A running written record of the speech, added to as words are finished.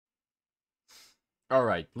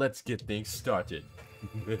Alright, let's get things started.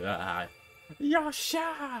 Yasha!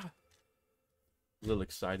 A little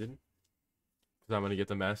excited. Because I'm going to get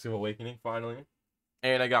the Massive Awakening finally.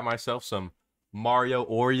 And I got myself some Mario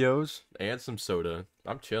Oreos and some soda.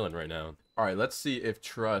 I'm chilling right now. Alright, let's see if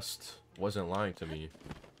Trust wasn't lying to me.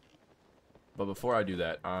 But before I do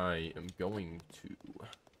that, I am going to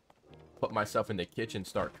put myself in the kitchen,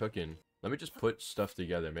 start cooking. Let me just put stuff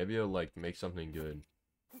together. Maybe it'll, like, make something good.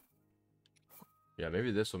 Yeah,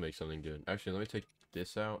 maybe this will make something good. Actually, let me take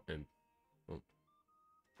this out and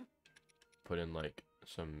put in, like,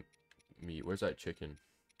 some meat. Where's that chicken?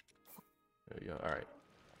 There we go. Alright.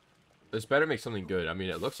 This better make something good. I mean,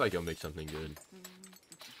 it looks like it'll make something good.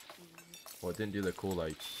 Well, it didn't do the cool,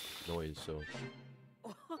 like, noise, so...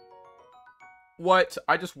 What?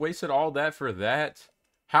 I just wasted all that for that?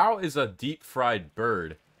 How is a deep-fried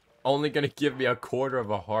bird only gonna give me 1/4 of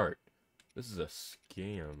a heart? This is a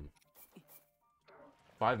scam.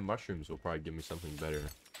 5 mushrooms will probably give me something better.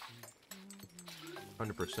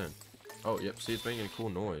 100%. Oh, yep. See, it's making a cool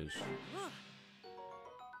noise.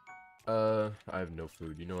 I have no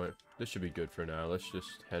food. You know what? This should be good for now. Let's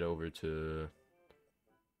just head over to...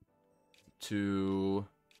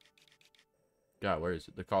 God, where is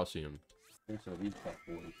it? The Coliseum. So these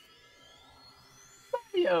boys.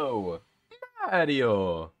 Mario!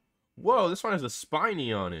 Mario! Whoa, this one has a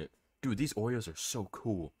spiny on it. Dude, these Oreos are so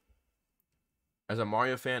cool. As a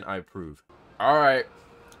Mario fan, I approve. Alright.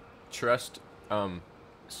 Trust,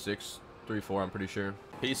 634, I'm pretty sure.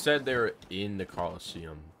 He said they were in the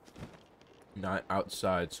Coliseum. Not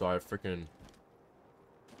outside, so I freaking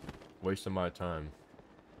wasted my time.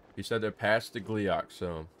 He said they're past the Gliok,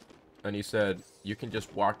 so... And he said, you can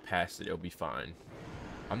just walk past it, it'll be fine.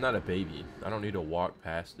 I'm not a baby. I don't need to walk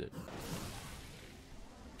past it.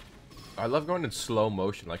 I love going in slow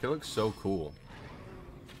motion. Like, it looks so cool.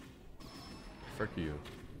 Frick you.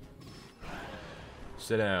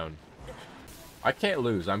 Sit down. I can't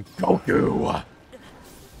lose. I'm Goku!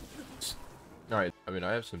 Alright, I mean,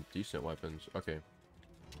 I have some decent weapons. Okay.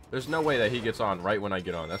 There's no way that he gets on right when I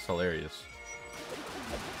get on. That's hilarious.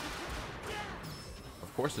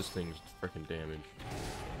 Of course this thing's freaking damaged.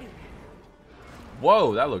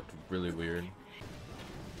 Whoa, that looked really weird.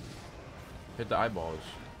 Hit the eyeballs.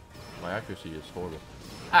 My accuracy is horrible.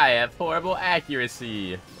 I have horrible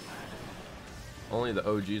accuracy. Only the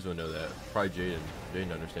OGs will know that. Probably Jaden.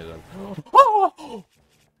 Jaden understands that. Oh!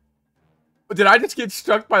 Did I just get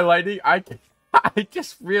struck by lightning? I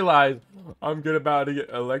just realized I'm about to get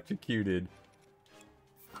electrocuted.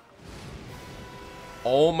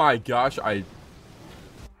 Oh my gosh,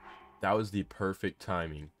 that was the perfect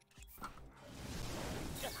timing.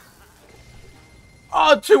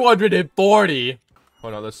 Oh, 240!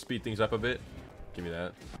 Hold on, let's speed things up a bit. Give me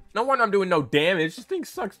that. No wonder I'm doing no damage. This thing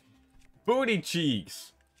sucks booty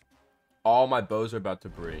cheeks. All my bows are about to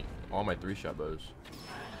break. All my 3-shot bows.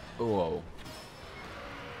 Whoa.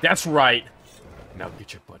 That's right. Now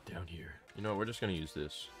get your butt down here. You know what? We're just gonna use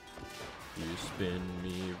this. You spin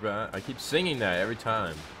me right. I keep singing that every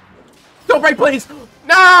time. Don't break, please!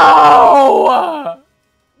 No!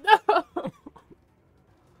 No!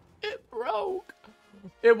 It broke.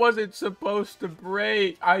 It wasn't supposed to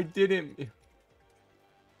break. I didn't.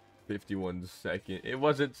 51 seconds. It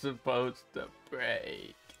wasn't supposed to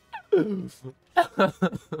break.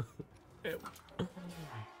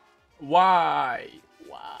 Why?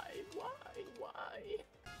 Why?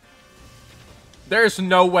 There's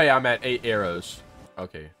no way I'm at 8 arrows.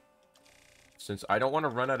 Okay. Since I don't want to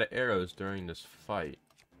run out of arrows during this fight,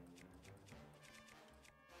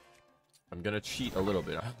 I'm gonna cheat a little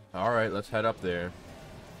bit. Alright, let's head up there.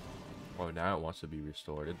 Oh, now it wants to be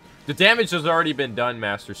restored. The damage has already been done,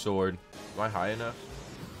 Master Sword. Am I high enough?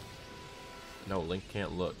 No, Link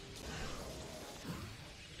can't look.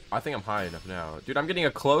 I think I'm high enough now. Dude, I'm getting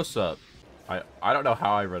a close-up. I don't know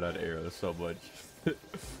how I run out of arrows so much.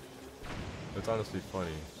 It's honestly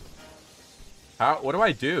funny. What do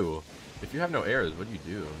I do? If you have no arrows, what do you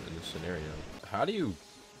do in this scenario? How do you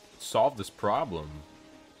solve this problem?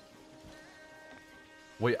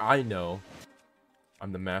 Wait, I know.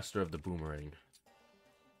 I'm the master of the boomerang.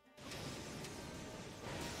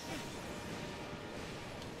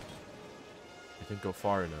 I didn't go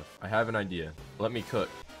far enough. I have an idea. Let me cook.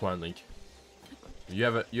 Come on, Link. You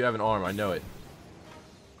have an arm, I know it.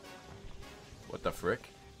 What the frick?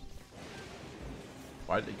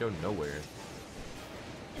 Why did it go nowhere?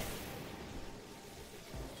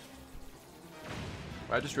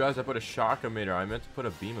 I just realized I put a shock emitter. I meant to put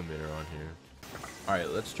a beam emitter on here. Alright,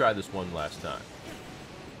 let's try this one last time.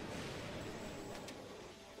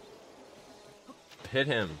 Hit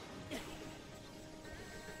him.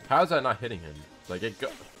 How is that not hitting him? Like it go.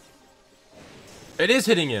 It is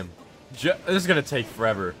hitting him. This is gonna take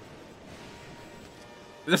forever.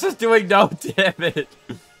 This is doing no damage.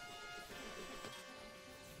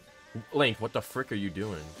 Link, what the frick are you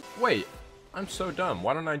doing? Wait, I'm so dumb.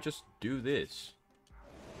 Why don't I just do this?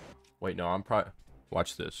 Wait, no, I'm probably...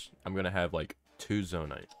 Watch this. I'm gonna have, like, 2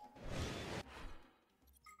 Zonite.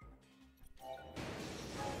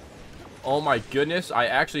 Oh my goodness, I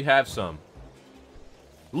actually have some.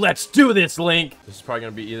 Let's do this, Link! This is probably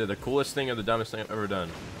gonna be either the coolest thing or the dumbest thing I've ever done.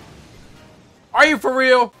 Are you for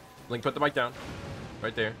real? Link, put the mic down.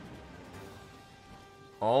 Right there.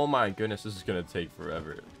 Oh my goodness, this is gonna take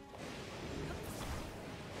forever.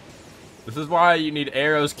 This is why you need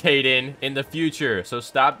arrows, Kaden, in the future. So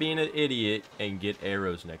stop being an idiot and get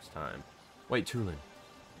arrows next time. Wait, Tulin.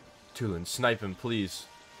 Tulin, snipe him, please.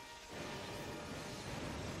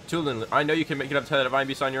 Tulin, I know you can make it up to that Divine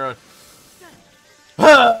Beast on your own.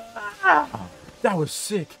 That was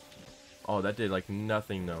sick. Oh, that did like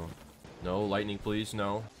nothing, though. No, lightning, please,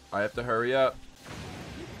 no. I have to hurry up.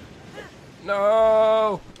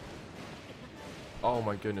 No! Oh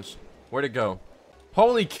my goodness. Where'd it go?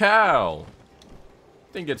 Holy cow!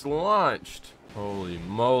 I think it's launched. Holy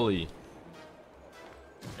moly.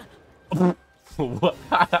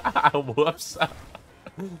 Whoops.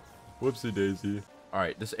 Whoopsie daisy.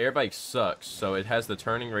 Alright, this air bike sucks, so it has the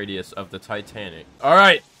turning radius of the Titanic.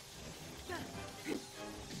 Alright!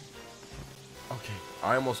 Okay,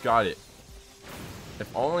 I almost got it. If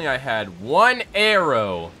only I had 1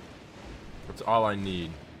 arrow. That's all I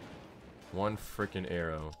need. 1 freaking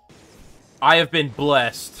arrow. I have been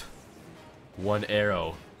blessed. 1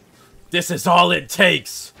 arrow. This is all it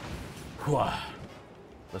takes.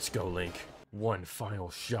 Let's go, Link. 1 final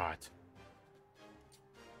shot.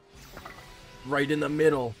 Right in the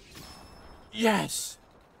middle. Yes!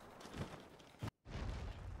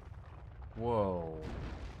 Whoa.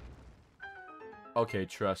 Okay,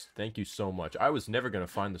 Trust. Thank you so much. I was never gonna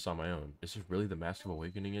find this on my own. Is this really the Mask of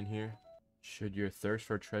Awakening in here? Should your thirst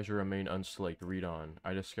for treasure remain unslaked, read on.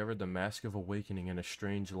 I discovered the Mask of Awakening in a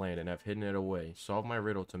strange land and have hidden it away. Solve my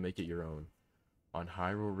riddle to make it your own. On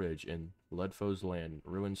Hyrule Ridge in Ludfo's land,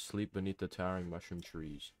 ruins sleep beneath the towering mushroom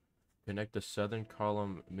trees. Connect the southern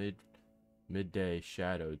column midday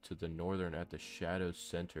shadow to the northern at the shadow's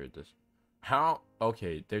center. This how?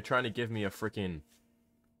 Okay, they're trying to give me a freaking...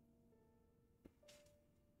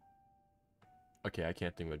 Okay, I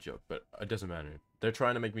can't think of a joke, but it doesn't matter. They're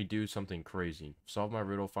trying to make me do something crazy. Solve my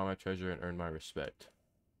riddle, find my treasure, and earn my respect.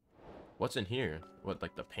 What's in here? What,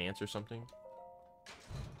 like the pants or something?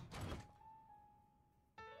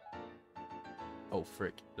 Oh,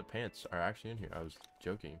 frick. The pants are actually in here. I was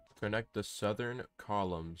joking. Connect the southern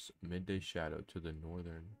column's midday shadow to the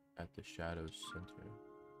northern at the shadow's center.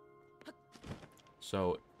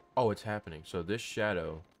 So, oh, it's happening. So this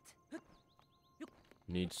shadow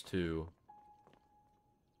needs to...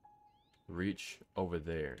 reach over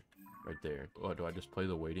there. Right there. Oh, do I just play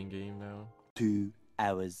the waiting game now? 2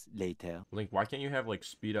 hours later. Link, why can't you have, like,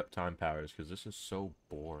 speed up time powers? Because this is so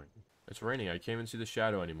boring. It's raining. I can't even see the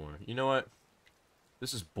shadow anymore. You know what?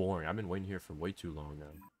 This is boring. I've been waiting here for way too long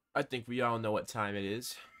now. I think we all know what time it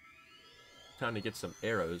is. Time to get some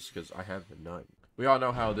arrows, because I have none. We all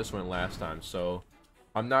know how this went last time, so...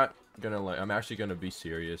 I'm not gonna, like... I'm actually gonna be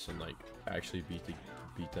serious and, like, actually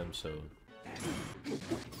beat them, so...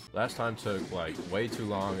 Last time took like way too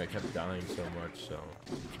long. I kept dying so much, so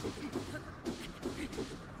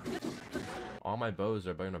all my bows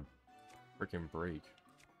are gonna freaking break.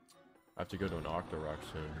 I have to go to an Octorok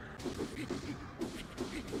soon.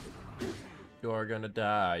 You're gonna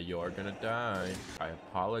die. You're gonna die. I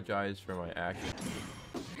apologize for my actions.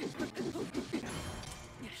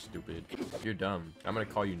 Stupid. You're dumb. I'm gonna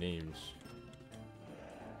call you names.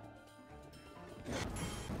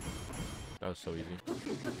 That was so easy.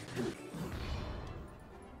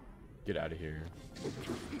 Get out of here.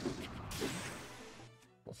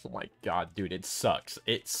 Oh my god, dude, it sucks.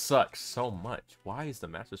 It sucks so much. Why is the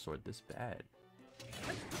Master Sword this bad?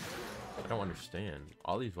 I don't understand.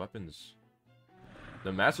 All these weapons...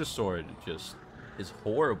 The Master Sword just is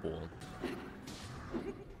horrible.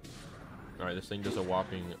 Alright, this thing does a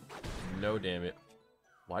whopping no damage.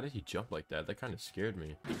 Why did he jump like that? That kind of scared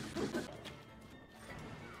me.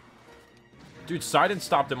 Dude, Sidon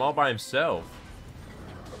stopped him all by himself.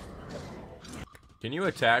 Can you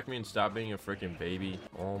attack me and stop being a freaking baby?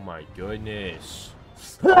 Oh my goodness.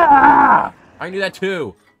 Ah! I knew that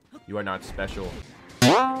too. You are not special.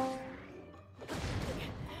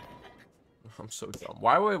 I'm so dumb.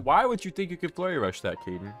 Why would you think you could flurry rush that,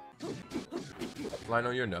 Caden? Well, I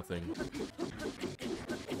know you're nothing.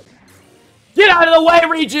 Get out of the way,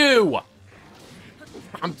 Riju!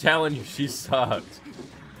 I'm telling you, she sucks.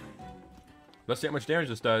 Let's see how much damage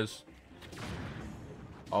this does.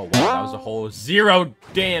 Oh, wow, that was a whole 0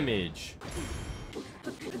 damage.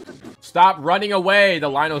 Stop running away. The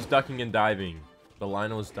Lino's ducking and diving. The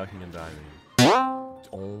Lino's ducking and diving.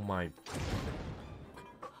 Oh, my.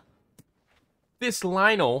 This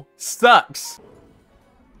Lino sucks.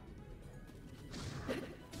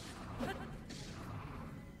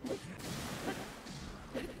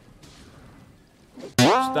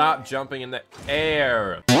 Stop jumping in the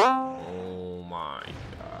air. Oh my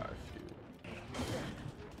gosh, dude.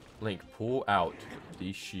 Link, pull out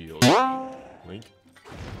the shield. Link.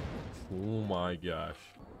 Oh my gosh.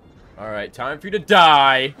 Alright, time for you to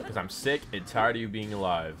die. Because I'm sick and tired of you being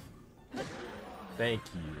alive. Thank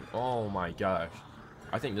you. Oh my gosh.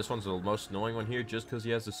 I think this one's the most annoying one here just because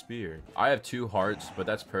he has a spear. I have 2 hearts, but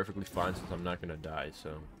that's perfectly fine since I'm not going to die,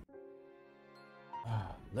 so.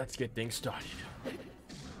 Let's get things started.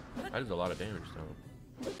 That does a lot of damage, though.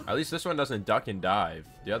 At least this one doesn't duck and dive.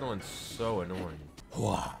 The other one's so annoying.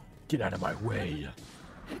 Get out of my way.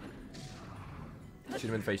 Shoot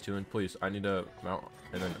him in phase 2, and please, I need to mount,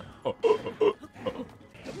 and then...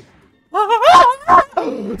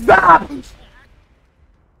 Stop!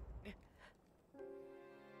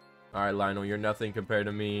 Alright, Lionel, you're nothing compared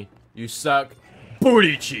to me. You suck.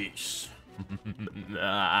 Booty cheese!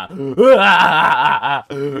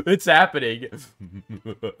 It's happening.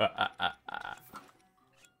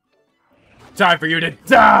 Time for you to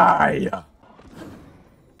die.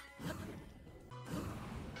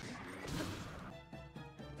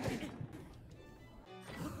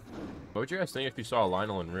 What would you guys think if you saw a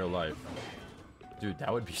Lionel in real life? Dude,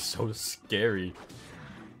 that would be so scary.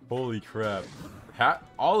 Holy crap.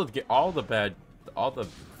 All the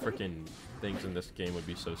freaking things in this game would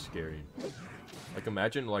be so scary. Like,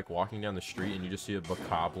 imagine, like, walking down the street and you just see a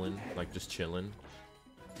bokoblin, like, just chilling.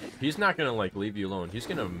 He's not gonna, like, leave you alone. He's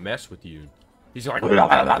gonna mess with you. He's like, and,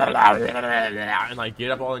 like,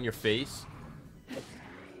 get up all in your face.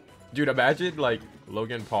 Dude, imagine, like,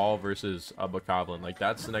 Logan Paul versus a bokoblin. Like,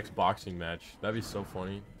 that's the next boxing match. That'd be so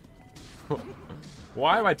funny.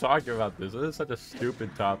 Why am I talking about this? This is such a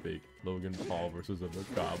stupid topic. Logan Paul versus a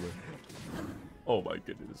bokoblin. Oh my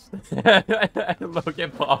goodness.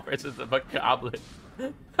 Logan Paul versus a bokoblin.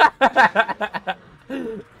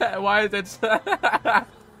 Why is it so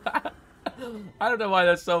I don't know why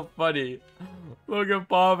that's so funny. Logan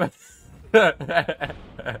Paul.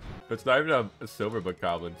 It's not even a silver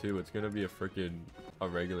bokoblin too. It's gonna be a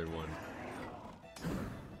regular one.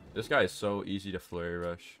 This guy is so easy to flurry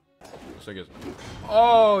rush. Looks like it's...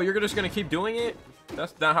 Oh, you're just gonna keep doing it?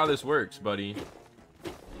 That's not how this works, buddy.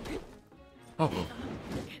 Oh.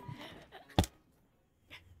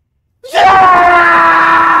 Yeah!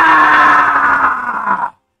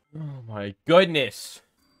 Oh my goodness.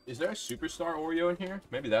 Is there a superstar Oreo in here?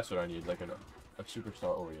 Maybe that's what I need, like a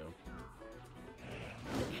superstar Oreo.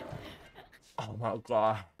 Oh my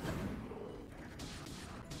god.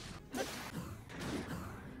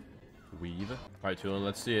 Weave. Alright, Tulin,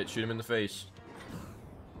 let's see it. Shoot him in the face.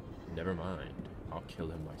 Never mind. I'll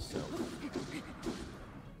kill him myself.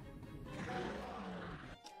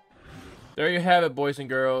 There you have it, boys and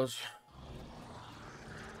girls.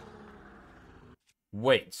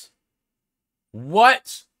 Wait.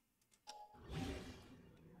 What?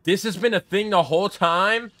 This has been a thing the whole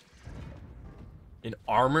time? An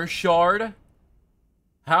armor shard?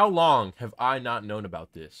 How long have I not known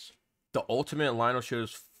about this? The ultimate Lionel shield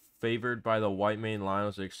is favored by the white main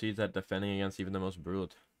Lionels. It exceeds at defending against even the most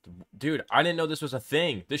brutal. Dude, I didn't know this was a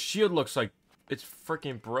thing. This shield looks like it's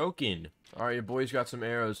freaking broken. Alright, your boys got some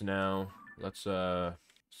arrows now. Let's,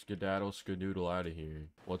 skedaddle, skadoodle out of here.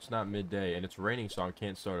 Well, it's not midday, and it's raining, so I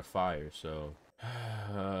can't start a fire, so...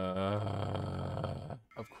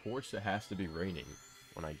 Of course it has to be raining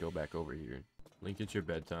when I go back over here. Link, it's your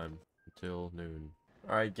bedtime. Until noon.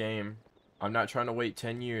 Alright, game. I'm not trying to wait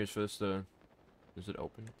 10 years for this to... Is it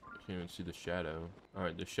open? I can't even see the shadow.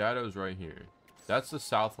 Alright, the shadow's right here. That's the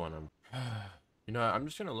south one. You know, I'm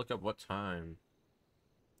just gonna look up what time.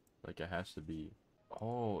 Like, it has to be.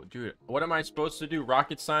 Oh, dude. What am I supposed to do?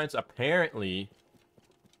 Rocket science? Apparently,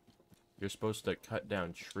 you're supposed to cut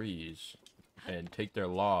down trees and take their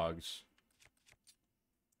logs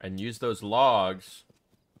and use those logs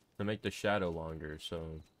to make the shadow longer,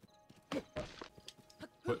 so...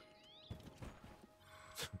 What?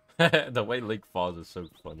 The way Link falls is so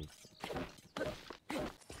funny.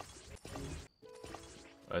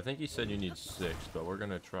 I think he said you need 6, but we're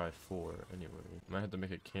gonna try 4 anyway. Might have to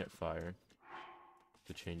make a campfire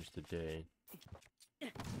to change the day.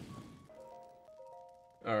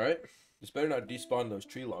 Alright. This better not despawn those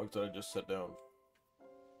tree logs that I just set down.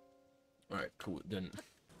 Alright, cool. It didn't.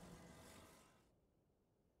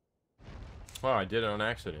 Oh, I did it on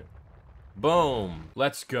accident. Boom.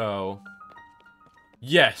 Let's go.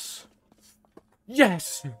 Yes.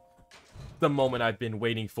 Yes! The moment I've been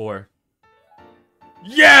waiting for.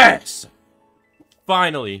 Yes!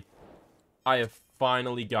 Finally. I have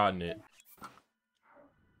finally gotten it.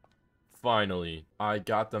 Finally. I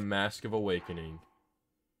got the Mask of Awakening.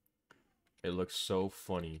 It looks so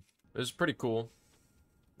funny. This is pretty cool.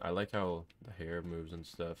 I like how the hair moves and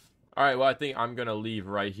stuff. Alright, well, I think I'm gonna leave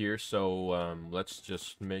right here, so, let's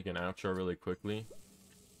just make an outro really quickly.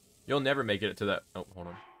 You'll never make it to that... Oh, hold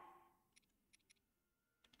on.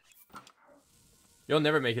 You'll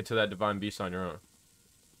never make it to that Divine Beast on your own.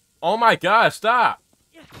 Oh my god, stop!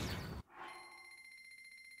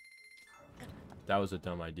 That was a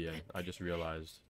dumb idea. I just realized.